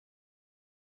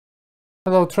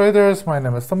Hello traders, my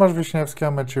name is Tomasz Wiśniewski,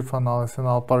 I'm a Chief Analyst in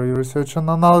Alpari Research and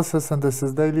Analysis, and this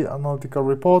is Daily Analytical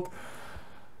Report.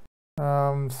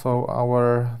 So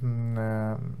our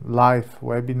live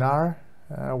webinar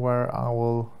where I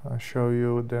will show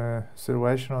you the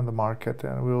situation on the market,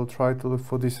 and we will try to look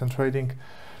for decent trading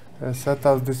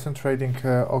setups, decent trading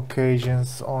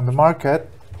occasions on the market.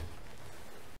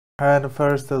 And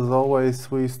first, as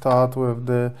always, we start with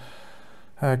the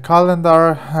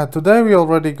calendar. Today we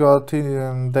already got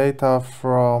data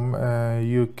from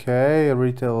UK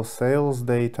retail sales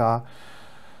data,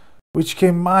 which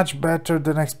came much better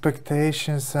than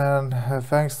expectations, and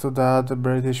thanks to that the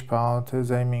British pound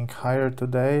is aiming higher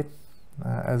today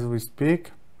as we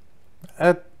speak.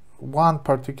 At one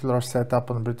particular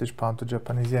setup on British pound to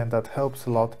Japanese yen, that helps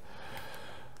a lot.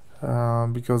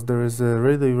 Because there is a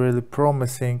really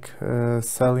promising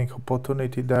selling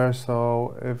opportunity there.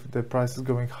 So if the price is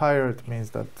going higher, it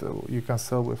means that you can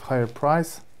sell with higher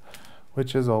price,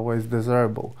 which is always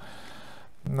desirable.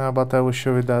 But I will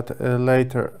show you that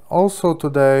later. Also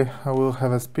today I will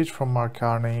have a speech from Mark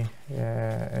Carney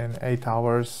in 8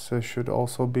 hours. Should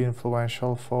also be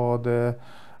influential for the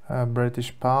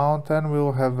British pound, and we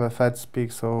will have a Fed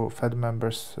speak, so Fed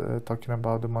members talking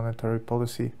about the monetary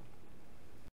policy.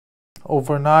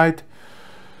 Overnight,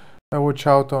 watch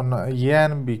out on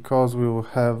yen, because we will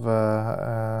have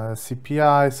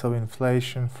CPI, so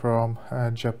inflation from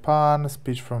Japan,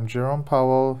 speech from Jerome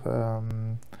Powell,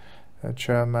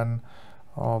 chairman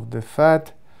of the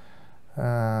Fed,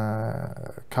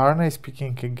 Carney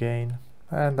speaking again,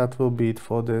 and that will be it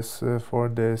for this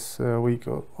week.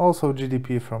 Also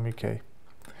GDP from UK.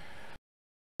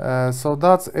 So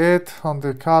that's it on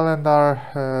the calendar.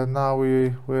 Now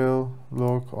we will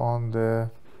look on the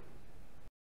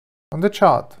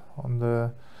chart,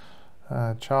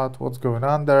 what's going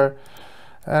on there.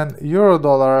 And euro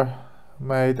dollar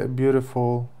made a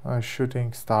beautiful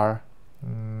shooting star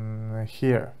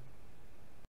here.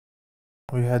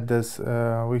 We had this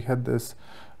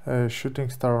shooting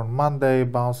star on Monday,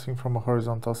 bouncing from a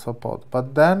horizontal support,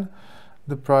 but then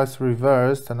the price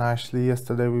reversed, and actually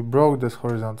yesterday we broke this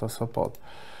horizontal support.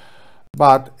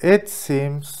 But it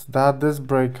seems that this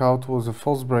breakout was a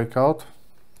false breakout,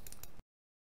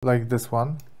 like this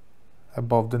one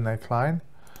above the neckline.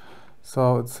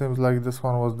 So it seems like this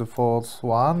one was the false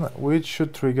one, which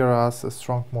should trigger us a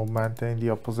strong movement in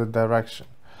the opposite direction,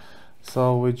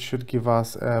 so which should give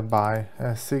us a buy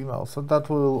signal. So that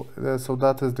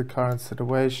is the current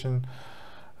situation.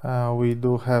 We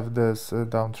do have this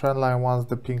downtrend line. Once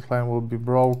the pink line will be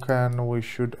broken, we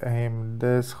should aim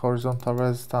this horizontal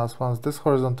resistance. Once this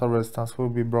horizontal resistance will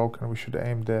be broken, we should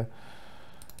aim the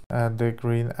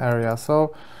green area.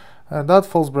 So that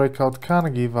false breakout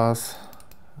can give us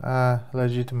a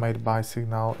legitimate buy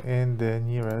signal in the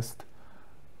nearest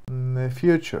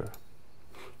future.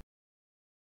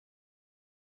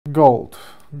 Gold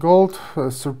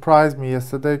surprised me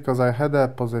yesterday, because I had a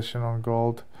position on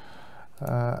gold.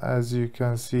 As you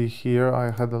can see here, I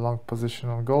had a long position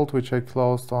on gold, which I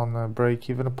closed on a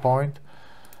break-even point,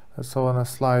 so on a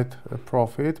slight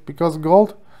profit, because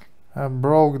gold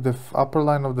broke the upper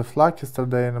line of the flag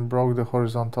yesterday and broke the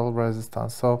horizontal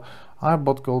resistance. So I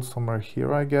bought gold somewhere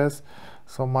here, I guess.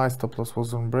 So my stop loss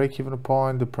was on break-even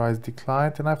point. The price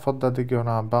declined, and I thought that they're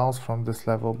gonna bounce from this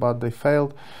level, but they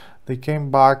failed. They came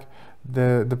back.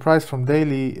 The price from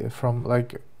daily,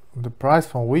 the price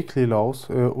from weekly lows,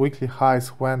 weekly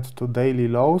highs went to daily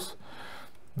lows,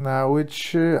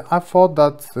 which I thought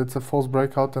that it's a false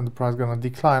breakout and the price gonna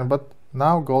decline. But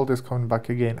now gold is coming back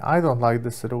again. I don't like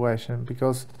this situation,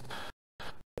 because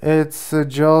it's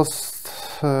just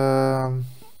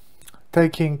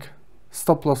taking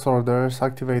stop loss orders,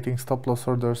 activating stop loss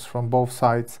orders from both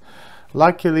sides.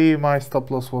 Luckily my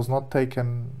stop loss was not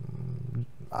taken.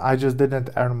 I just didn't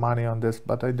earn money on this,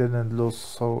 but I didn't lose,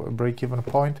 so a break-even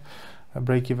point, a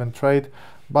break-even trade.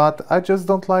 But I just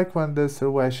don't like when this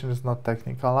situation is not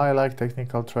technical. I like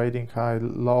technical trading. I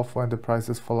love when the price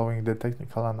is following the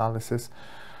technical analysis.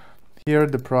 Here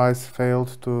the price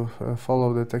failed to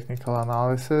follow the technical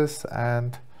analysis,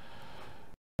 and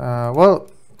well,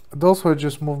 those were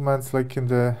just movements like in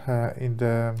the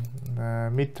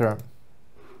midterm.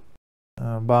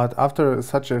 But after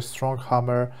such a strong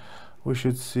hammer, we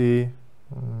should see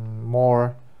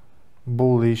more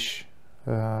bullish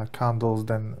candles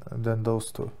than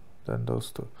those two.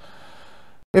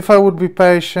 If I would be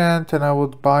patient and I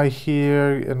would buy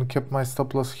here and kept my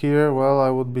stop loss here, well, I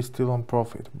would be still on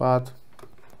profit. But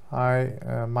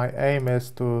my aim is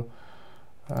to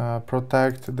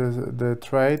protect the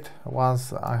trade.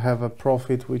 Once I have a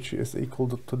profit which is equal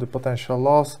to the potential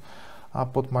loss, I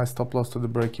put my stop loss to the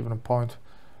break-even point.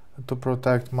 to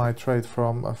protect my trade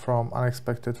from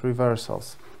unexpected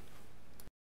reversals.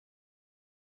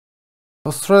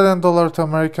 Australian dollar to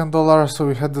American dollar, so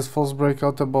we had this false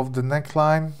breakout above the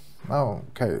neckline. Oh,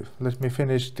 okay, let me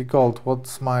finish the gold.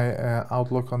 What's my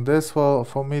outlook on this? Well,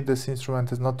 for me this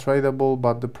instrument is not tradable,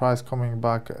 but the price coming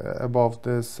back above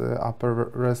this upper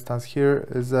resistance here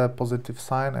is a positive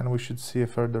sign, and we should see a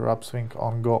further upswing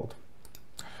on gold.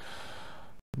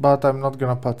 But I'm not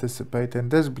gonna participate in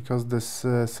this because this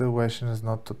situation is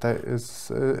not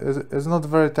is not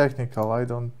very technical.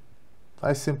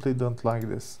 I simply don't like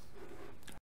this.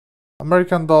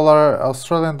 American dollar,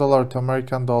 Australian dollar to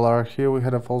American dollar. Here we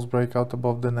had a false breakout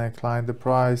above the neckline. The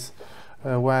price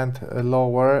went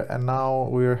lower, and now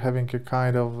we're having a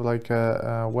kind of like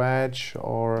a wedge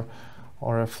or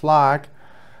a flag,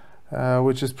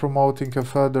 which is promoting a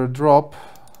further drop.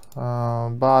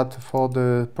 But for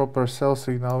the proper sell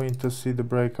signal, we need to see the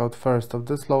breakout first of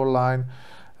this lower line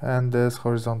and this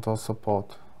horizontal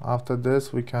support. After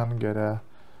this, we can get a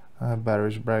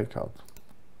bearish breakout.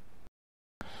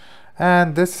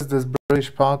 And this is this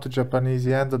British pound to Japanese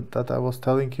yen that I was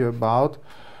telling you about.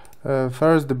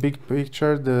 First, the big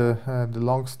picture, the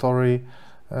long story.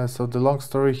 So the long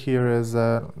story here is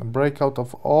a breakout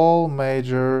of all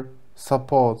major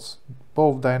supports,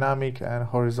 both dynamic and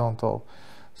horizontal.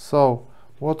 So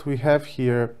what we have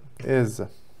here is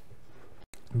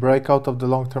breakout of the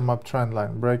long-term uptrend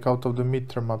line, breakout of the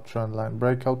mid-term uptrend line,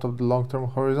 breakout of the long-term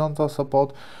horizontal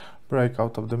support,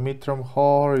 breakout of the mid-term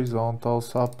horizontal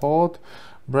support,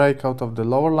 breakout of the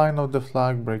lower line of the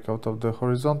flag, breakout of the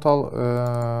horizontal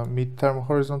mid-term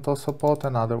horizontal support,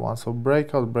 another one. So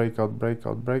breakout, breakout,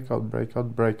 breakout, breakout,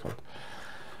 breakout, breakout.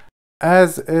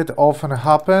 As it often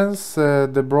happens,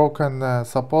 the broken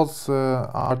supports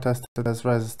are tested as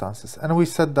resistances, and we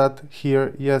said that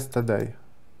here yesterday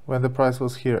when the price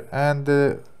was here, and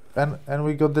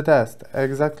we got the test,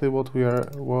 exactly what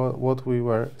we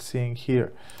were seeing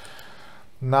here.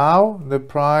 Now the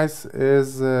price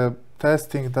is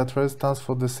testing that resistance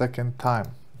for the second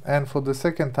time, and for the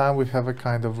second time we have a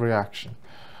kind of reaction.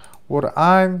 What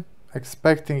I'm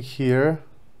expecting here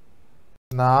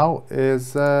now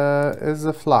is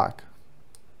a flag,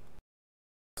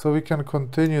 so we can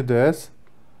continue this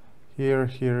here,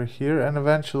 here, here, and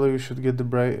eventually we should get the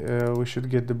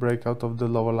breakout of the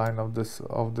lower line of this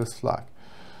flag.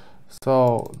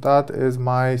 So that is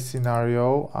my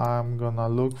scenario. I'm gonna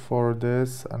look for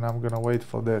this and I'm gonna wait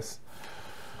for this.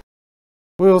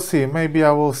 We'll see. Maybe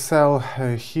I will sell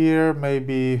here.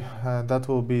 Maybe that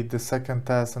will be the second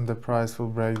test and the price will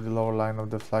break the lower line of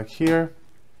the flag here.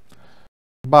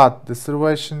 But the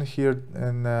situation here,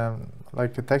 in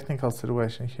like a technical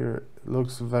situation here,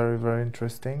 looks very, very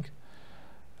interesting,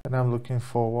 and I'm looking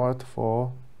forward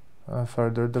for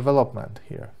further development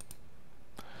here.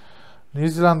 New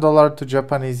Zealand dollar to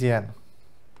Japanese yen.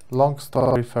 Long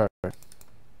story first.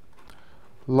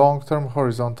 Long-term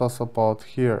horizontal support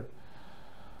here.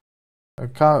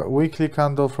 A weekly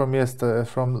candle from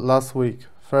last week.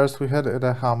 First we had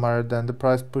a hammer, then the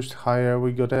price pushed higher,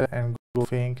 we got an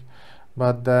engulfing,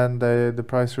 but then the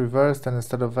price reversed, and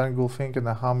instead of engulfing and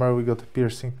a hammer we got a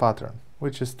piercing pattern,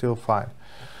 which is still fine.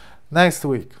 Next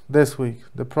week, this week,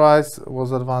 the price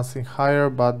was advancing higher,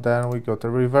 but then we got a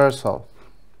reversal,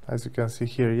 as you can see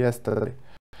here yesterday,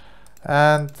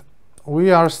 and we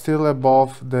are still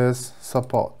above this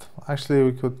support. Actually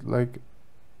we could like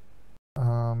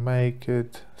make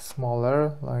it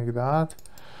smaller like that,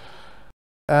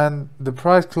 and the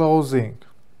price closing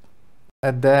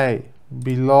a day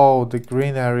below the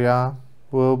green area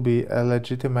will be a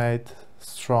legitimate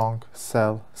strong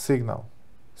sell signal.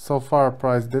 So far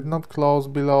price did not close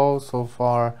below, so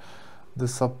far the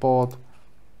support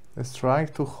is trying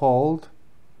to hold,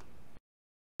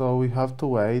 so we have to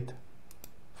wait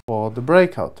for the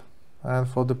breakout and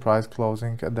for the price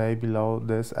closing a day below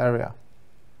this area,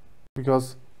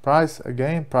 because price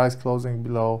closing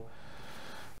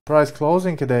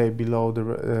a day below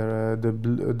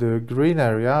the green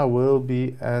area will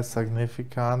be a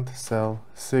significant sell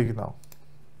signal.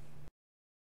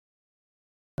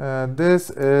 This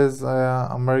is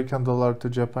American dollar to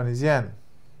Japanese yen,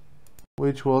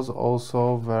 which was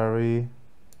also very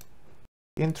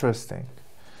interesting.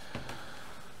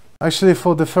 Actually,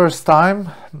 for the first time,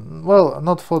 well,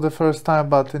 not for the first time,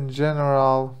 but in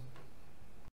general,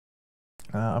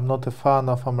 I'm not a fan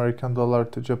of American dollar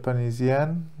to Japanese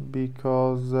yen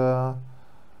because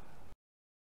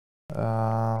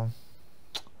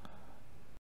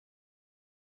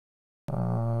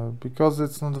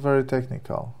it's not very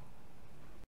technical,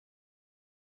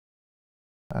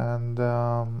 and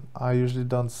I usually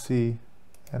don't see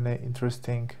any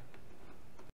interesting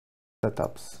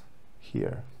setups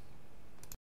here.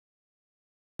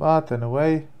 But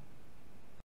anyway,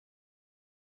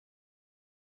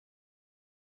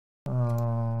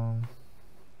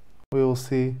 we will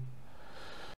see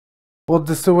what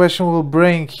the situation will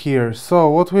bring here. So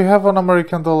what we have on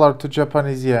American dollar to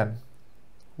Japanese yen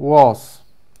was,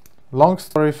 long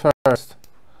story first,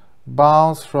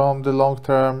 bounce from the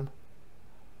long-term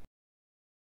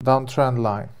downtrend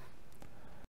line,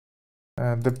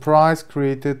 and the price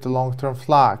created the long-term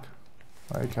flag.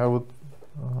 Like I would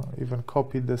even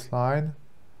copy this line.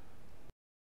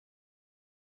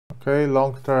 Okay,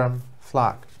 long-term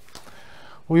flag.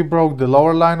 We broke the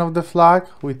lower line of the flag.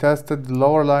 We tested the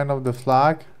lower line of the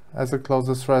flag as the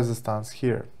closest resistance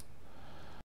here.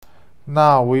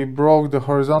 Now we broke the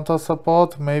horizontal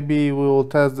support. Maybe we will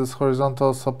test this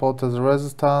horizontal support as a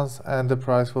resistance and the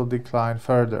price will decline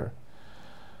further.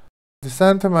 The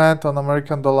sentiment on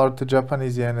American dollar to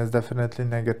Japanese yen is definitely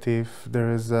negative.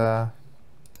 There is a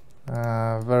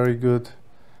very good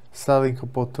selling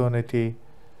opportunity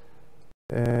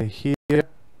here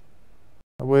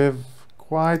with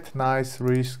quite nice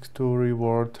risk to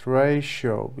reward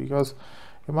ratio, because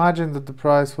imagine that the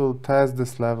price will test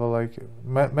this level, like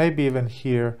maybe even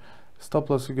here. Stop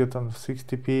loss you get on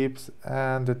 60 pips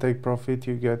and the take profit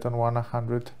you get on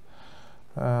 100,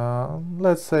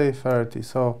 let's say 30.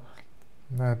 So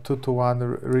 2 to 1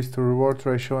 risk to reward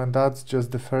ratio, and that's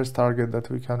just the first target that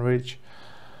we can reach.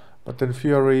 But in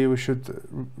theory we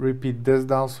should repeat this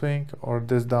downswing or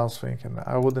this downswing, and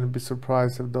I wouldn't be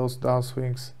surprised if those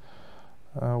downswings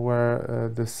were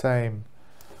the same.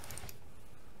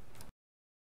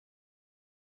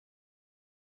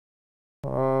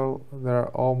 Well, they're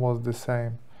almost the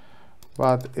same.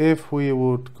 But if we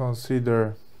would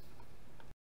consider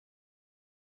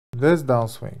this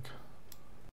downswing,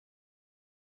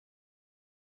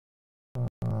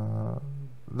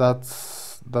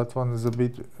 that one is a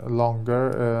bit longer,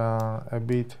 a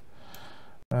bit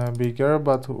bigger,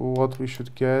 but what we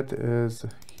should get is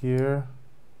here,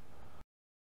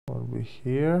 will be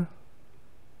here.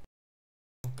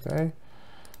 Okay,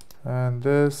 and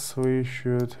this we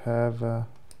should have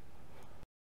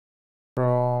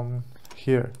from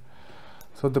here.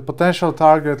 So the potential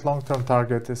target, long-term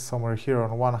target, is somewhere here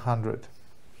on 100.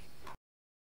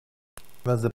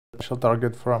 That's the potential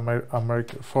target for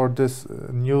America for this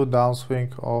new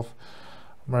downswing of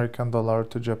American dollar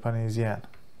to Japanese yen.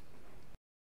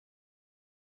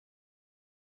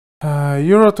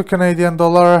 Euro to Canadian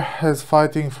dollar is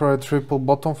fighting for a triple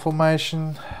bottom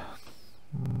formation.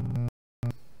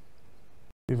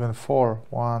 Even 4,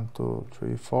 1, 2,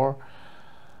 3, 4.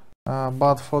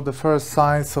 But for the first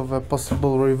signs of a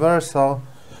possible reversal,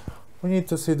 we need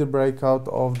to see the breakout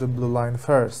of the blue line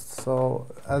first. So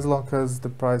as long as the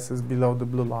price is below the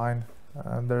blue line,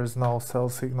 there is no sell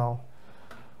signal.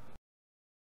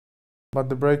 But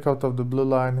the breakout of the blue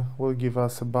line will give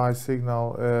us a buy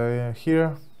signal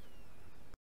here,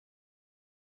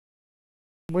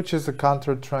 which is a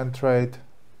counter trend trade.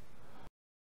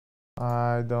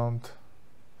 I don't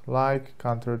like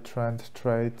counter trend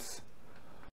trades,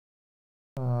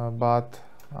 but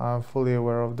I'm fully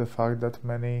aware of the fact that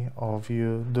many of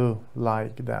you do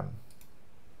like them.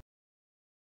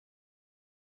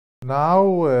 Now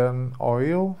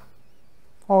oil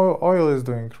is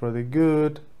doing really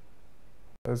good.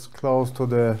 It's close to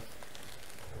the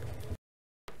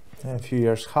few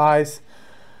years highs,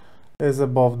 is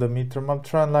above the midterm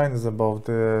uptrend line, is above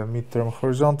the midterm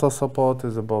horizontal support,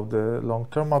 is above the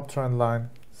long-term uptrend line.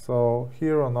 So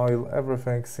here on oil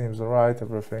everything seems alright,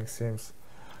 everything seems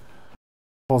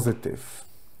positive.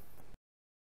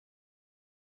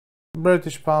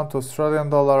 British pound to Australian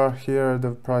dollar, here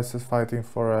the price is fighting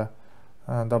for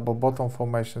a double bottom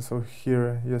formation. So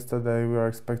here yesterday we were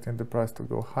expecting the price to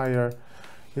go higher.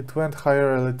 It went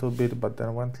higher a little bit but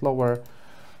then went lower.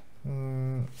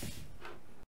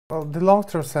 Well, the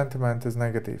long-term sentiment is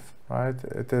negative, right?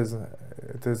 It is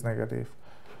negative,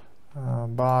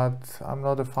 but I'm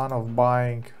not a fan of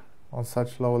buying on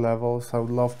such low levels. I would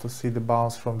love to see the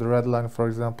bounce from the red line, for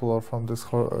example, or from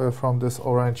this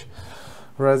orange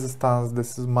resistance.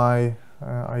 This is my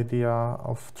idea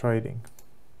of trading.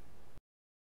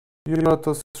 Euro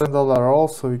to Australian dollar,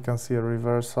 also you can see a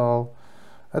reversal,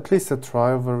 at least a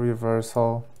try of a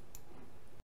reversal,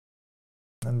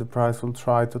 and the price will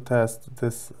try to test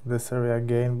this area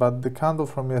again. But the candle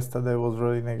from yesterday was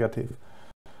really negative,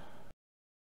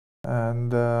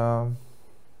 and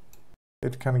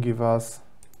it can give us,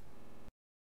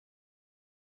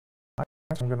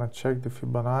 I'm gonna check the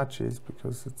Fibonacci's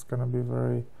because it's gonna be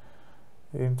very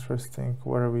interesting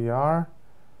where we are.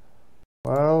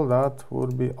 Well, that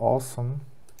would be awesome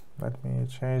Let me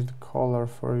change the color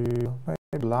for you.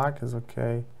 Maybe black is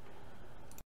okay.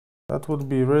 That would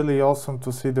be really awesome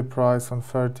to see the price on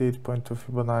 38.2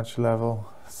 Fibonacci level.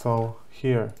 So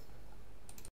here,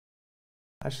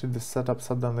 actually the setup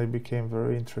suddenly became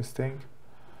very interesting.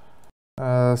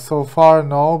 So far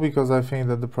no, because I think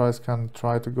that the price can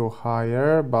try to go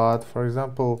higher, but for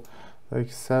example,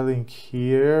 like selling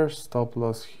here, stop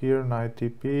loss here, 90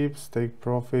 pips, take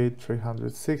profit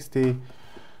 360,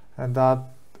 and that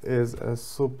is a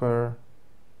super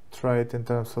trade in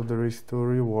terms of the risk to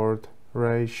reward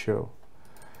ratio.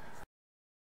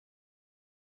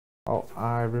 Oh,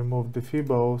 I removed the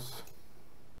Fibos.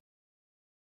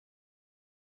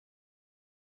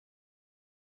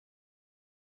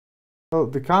 Well,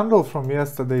 the candle from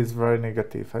yesterday is very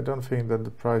negative. I don't think that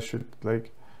the price should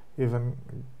like even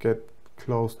get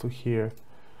close to here.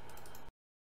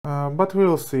 But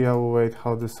we'll see. I will wait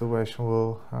how the situation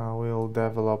will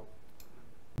develop.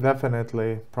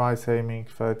 Definitely, price aiming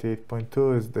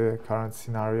 38.2 is the current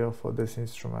scenario for this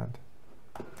instrument.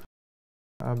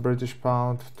 British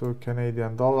pound to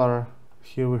Canadian dollar.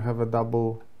 Here we have a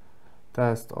double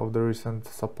test of the recent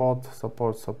support,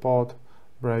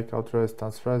 breakout,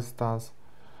 resistance.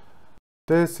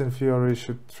 This in theory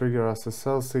should trigger as a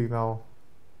sell signal,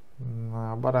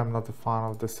 but I'm not a fan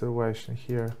of the situation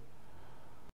here.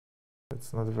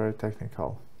 It's not very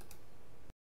technical.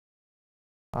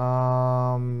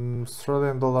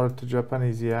 Australian dollar to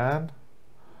Japanese yen.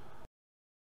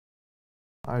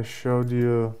 I showed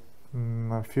you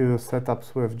a few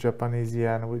setups with Japanese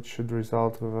yen, which should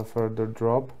result with a further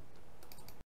drop.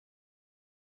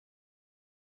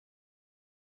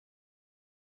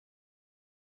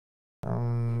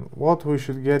 What we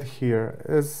should get here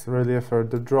is really a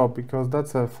further drop, because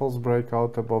that's a false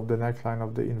breakout above the neckline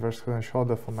of the inverse head and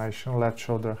shoulder formation, left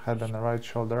shoulder head and right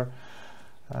shoulder,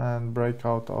 and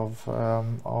breakout of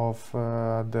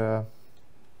the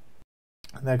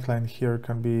neckline here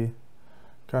can be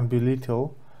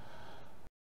little.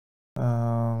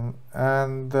 I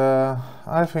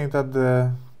think that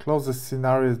the closest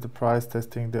scenario is the price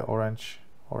testing the orange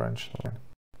line.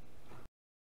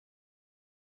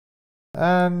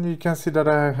 And you can see that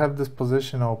I have this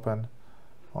position open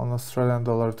on Australian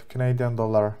dollar to Canadian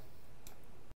dollar.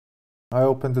 I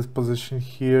opened this position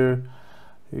here.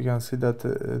 You can see that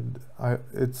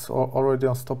it's already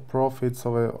on stop profit,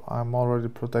 so I'm already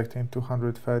protecting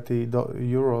 230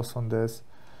 euros on this.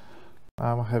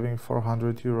 I'm having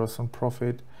 400 euros on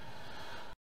profit.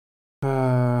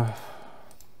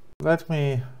 Let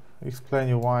me explain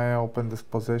you why I opened this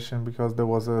position, because there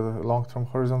was a long-term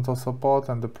horizontal support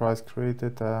and the price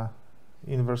created a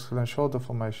inverse head and shoulder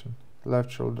formation,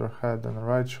 left shoulder head and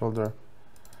right shoulder.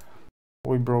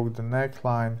 We broke the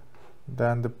neckline,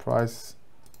 then the price,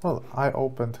 well, I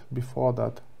opened before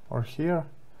that, or here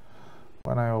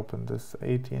when I opened this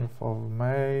 18th of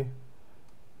May.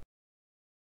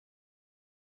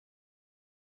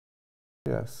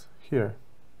 Yes, here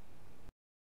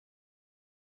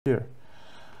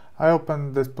I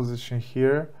opened this position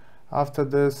here. After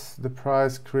this, the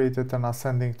price created an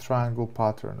ascending triangle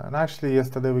pattern, and actually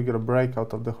yesterday we got a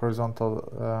breakout of the horizontal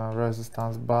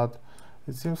resistance, but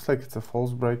it seems like it's a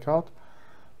false breakout.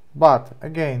 But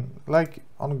again, like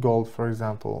on gold for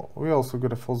example, we also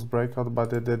got a false breakout,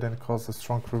 but it didn't cause a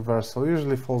strong reversal.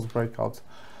 Usually false breakouts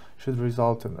should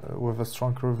result with a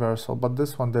strong reversal, but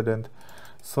this one didn't.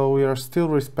 So we are still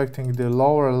respecting the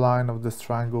lower line of this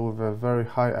triangle with a very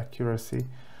high accuracy.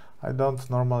 I don't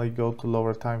normally go to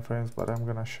lower time frames, but I'm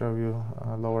gonna show you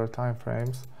lower time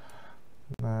frames.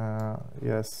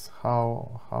 Yes,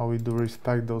 how we do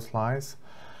respect those lines.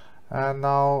 And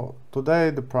now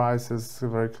today the price is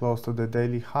very close to the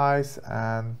daily highs,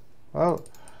 and well,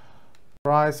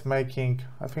 price making,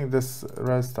 I think this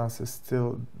resistance is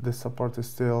still, this support is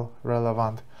still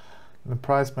relevant. The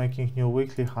price making new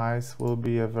weekly highs will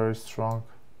be a very strong,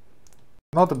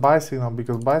 not a buy signal,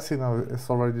 because buy signal is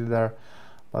already there,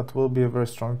 but will be a very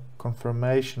strong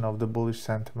confirmation of the bullish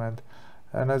sentiment.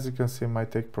 And as you can see, my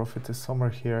take profit is somewhere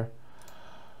here.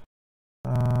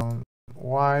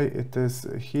 Why it is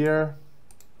here?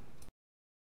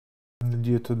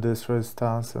 Due to this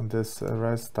resistance and this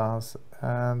resistance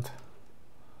and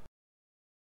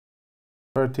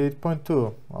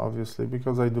 38.2, obviously,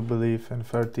 because I do believe in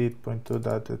 38.2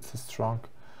 that it's a strong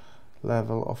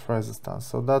level of resistance.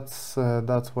 So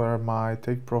that's where my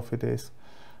take profit is,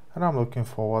 and I'm looking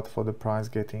forward for the price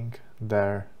getting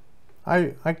there.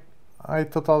 I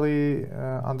totally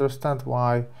understand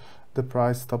why the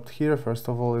price stopped here. First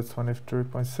of all, it's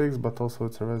 23.6, but also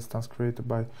it's a resistance created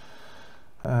by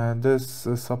this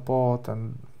support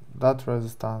and that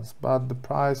resistance, but the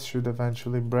price should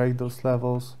eventually break those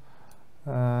levels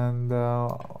and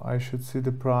I should see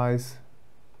the price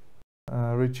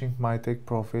reaching my take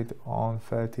profit on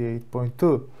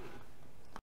 38.2.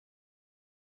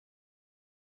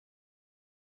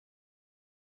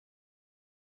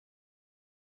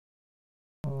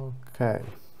 Okay,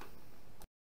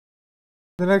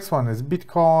 the next one is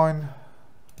Bitcoin.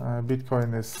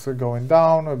 Bitcoin is going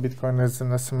down. Bitcoin is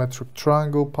in a symmetric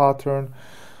triangle pattern,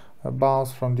 a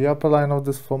bounce from the upper line of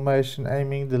this formation,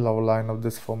 aiming the lower line of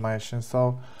this formation.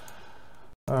 So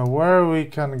where we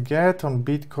can get on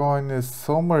Bitcoin is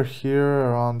somewhere here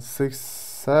around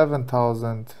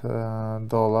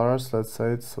 $7,000. Let's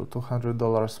say it's so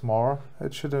 $200 more.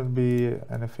 It shouldn't be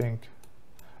anything.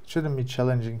 It shouldn't be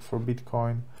challenging for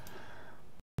Bitcoin,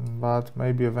 but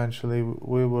maybe eventually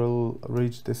we will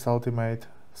reach this ultimate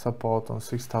support on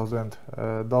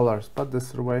 $6,000. But the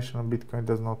situation on Bitcoin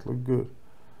does not look good.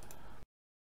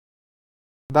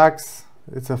 DAX,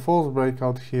 it's a false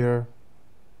breakout here,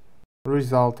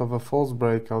 result of a false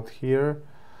breakout here,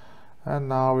 and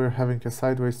now we're having a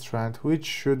sideways trend which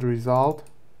should result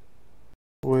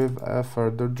with a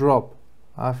further drop.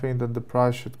 I think that the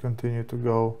price should continue to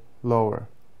go lower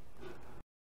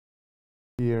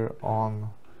here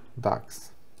on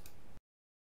DAX.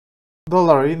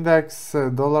 Dollar index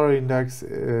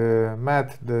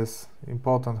met this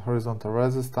important horizontal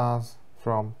resistance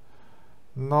from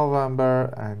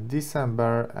November and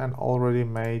December and already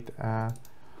made a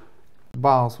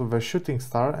bounce with a shooting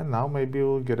star, and now maybe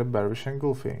we'll get a bearish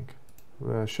engulfing.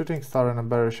 A shooting star and a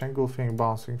bearish engulfing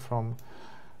bouncing from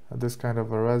this kind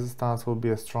of a resistance will be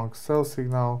a strong sell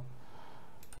signal.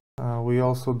 We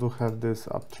also do have this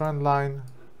uptrend line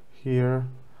here.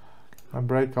 A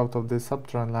breakout of this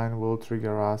uptrend line will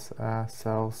trigger us a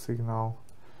sell signal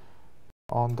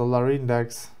on dollar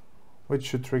index, which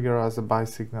should trigger us a buy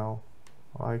signal,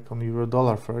 like on euro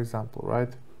dollar, for example,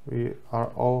 right? We are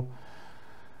all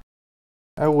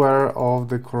aware of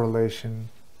the correlation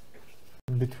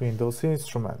between those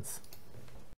instruments.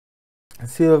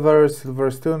 Silver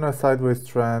still in a sideways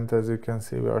trend. As you can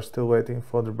see, we are still waiting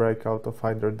for the breakout of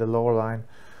either the lower line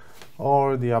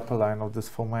or the upper line of this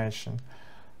formation,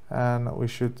 and we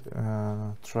should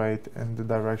trade in the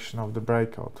direction of the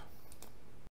breakout.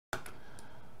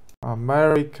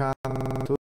 American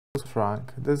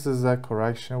franc, this is a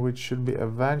correction which should be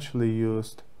eventually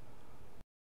used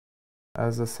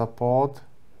as a support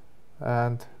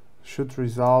and should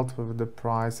result with the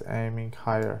price aiming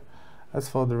higher. As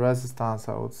for the resistance,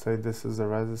 I would say this is a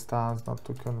resistance, not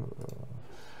to I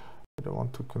don't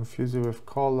want to confuse you with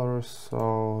colors,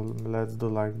 so let's do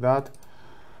like that.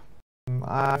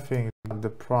 I think the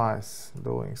price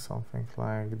doing something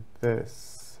like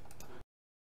this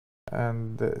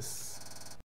and this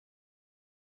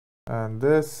and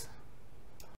this,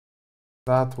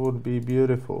 that would be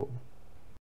beautiful.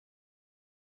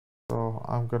 So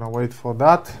I'm gonna wait for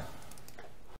that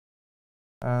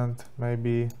and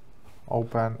maybe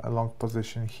open a long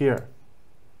position here.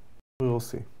 We will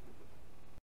see.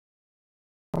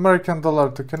 American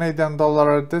dollar to Canadian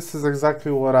dollar, this is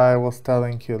exactly what I was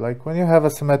telling you. Like when you have a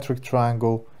symmetric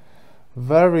triangle,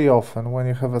 very often when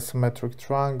you have a symmetric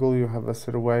triangle, you have a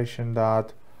situation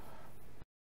that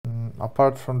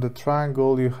apart from the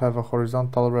triangle, you have a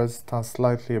horizontal resistance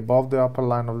slightly above the upper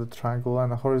line of the triangle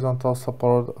and a horizontal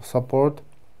support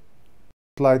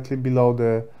slightly below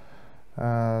the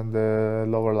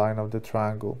lower line of the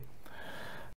triangle.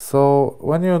 So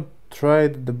when you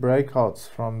trade the breakouts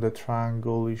from the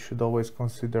triangle, you should always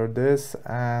consider this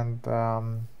and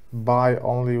buy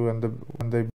only when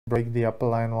they break the upper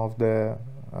line of the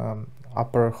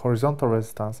upper horizontal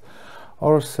resistance,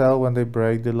 or sell when they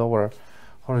break the lower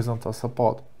horizontal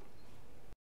support.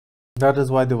 That is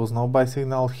why there was no buy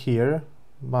signal here,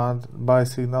 but buy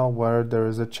signal where there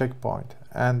is a checkpoint,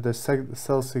 and the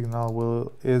sell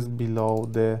signal is below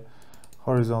the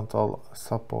horizontal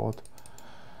support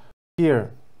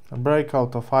here. A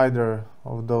breakout of either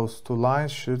of those two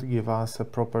lines should give us a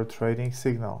proper trading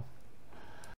signal.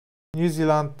 New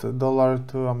Zealand dollar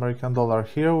to American dollar.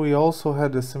 Here we also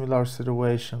had a similar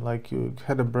situation, like you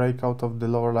had a breakout of the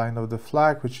lower line of the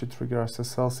flag, which should trigger us a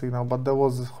sell signal, but there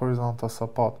was a horizontal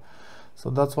support. So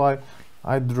that's why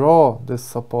I draw this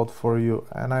support for you,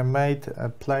 and I made a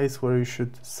place where you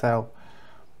should sell.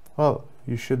 Well,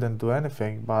 you shouldn't do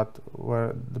anything, but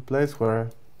where the place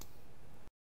where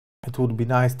it would be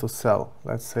nice to sell,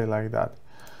 let's say like that.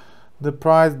 The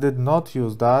price did not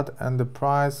use that, and the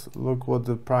price, look what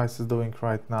the price is doing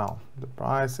right now. The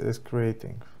price is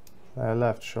creating a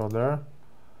left shoulder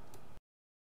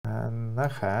and a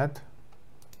head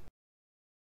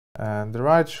and the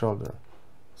right shoulder.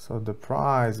 So the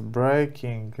price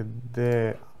breaking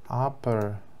the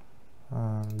upper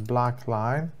black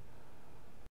line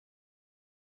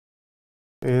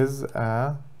is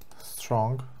a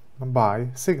strong buy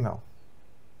signal.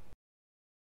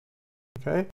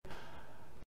 Okay,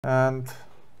 and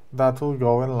that will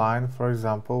go in line, for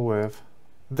example, with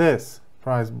this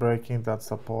price breaking that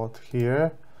support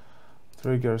here,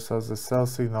 triggers us a sell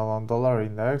signal on dollar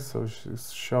index, so it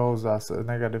shows us a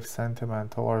negative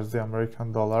sentiment towards the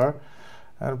American dollar,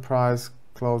 and price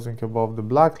closing above the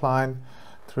black line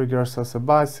triggers us a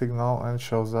buy signal and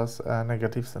shows us a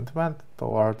negative sentiment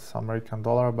towards American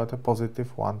dollar, but a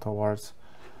positive one towards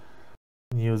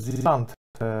New Zealand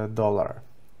dollar.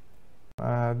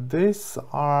 Those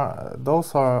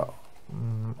are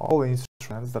all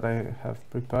instruments that I have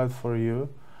prepared for you.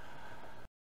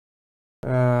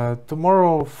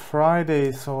 Tomorrow,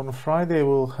 Friday, so on Friday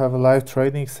we'll have a live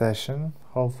trading session.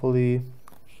 Hopefully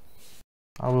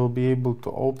I will be able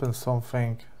to open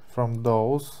something from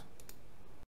those,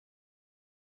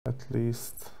 at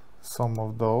least some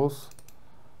of those.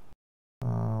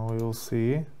 We will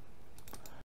see.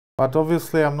 But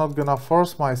obviously I'm not gonna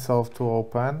force myself to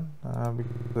open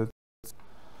because it's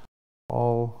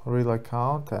all real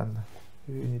account and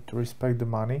you need to respect the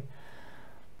money.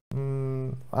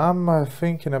 I'm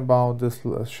thinking about this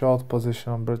short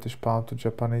position on British pound to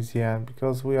Japanese yen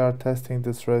because we are testing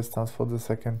this resistance for the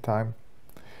second time.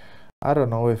 I don't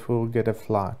know if we will get a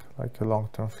flag, like a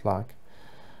long-term flag.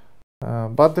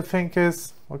 But the thing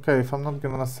is, okay, if I'm not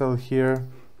gonna sell here,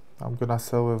 I'm gonna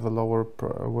sell with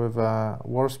a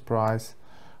worse price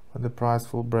when the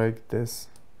price will break this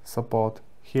support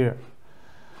here.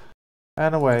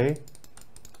 Anyway,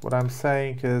 what I'm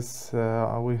saying is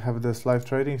we have this live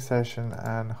trading session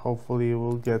and hopefully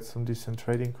we'll get some decent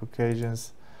trading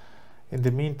occasions. In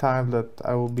the meantime, that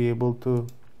I will be able to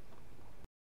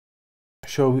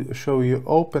show you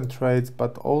open trades,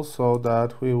 but also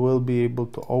that we will be able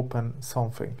to open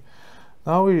something.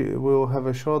 Now we will have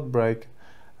a short break,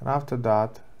 and after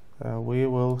that we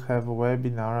will have a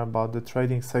webinar about the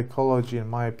trading psychology, in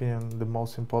my opinion the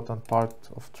most important part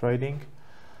of trading.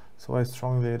 So I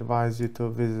strongly advise you to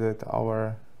visit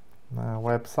our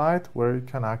website where you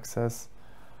can access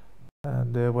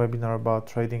the webinar about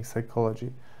trading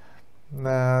psychology.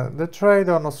 The trade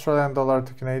on Australian dollar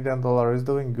to Canadian dollar is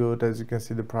doing good. As you can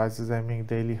see, the price is aiming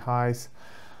daily highs,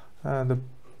 and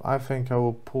I think I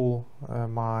will pull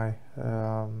my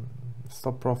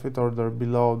stop profit order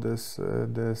below this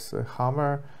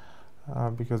hammer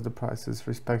because the price is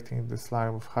respecting this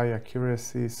line with high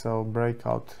accuracy. So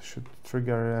breakout should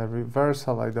trigger a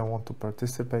reversal. I don't want to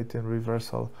participate in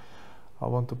reversal, I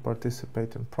want to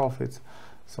participate in profits.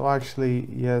 So actually,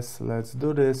 yes, let's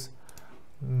do this.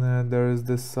 There is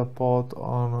this support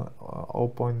on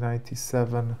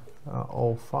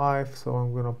 0.9705, so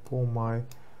I'm gonna pull my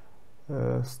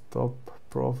stop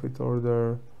profit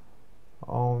order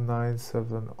on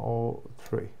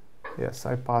 9703. Yes,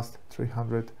 I passed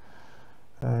 300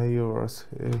 euros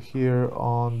here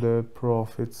on the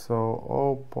profit, so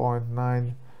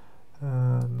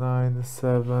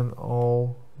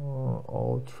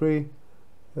 0.97003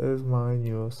 is my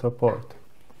new support.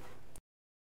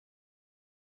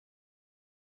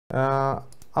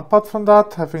 Apart from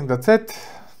that, I think that's it.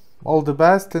 All the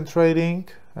best in trading.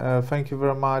 Thank you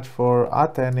very much for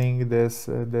attending this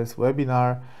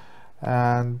webinar,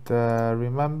 and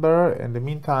remember, in the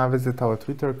meantime, visit our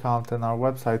Twitter account and our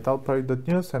website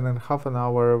alpari.news, and in half an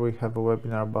hour we have a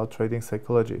webinar about trading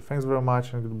psychology. Thanks very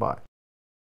much and goodbye.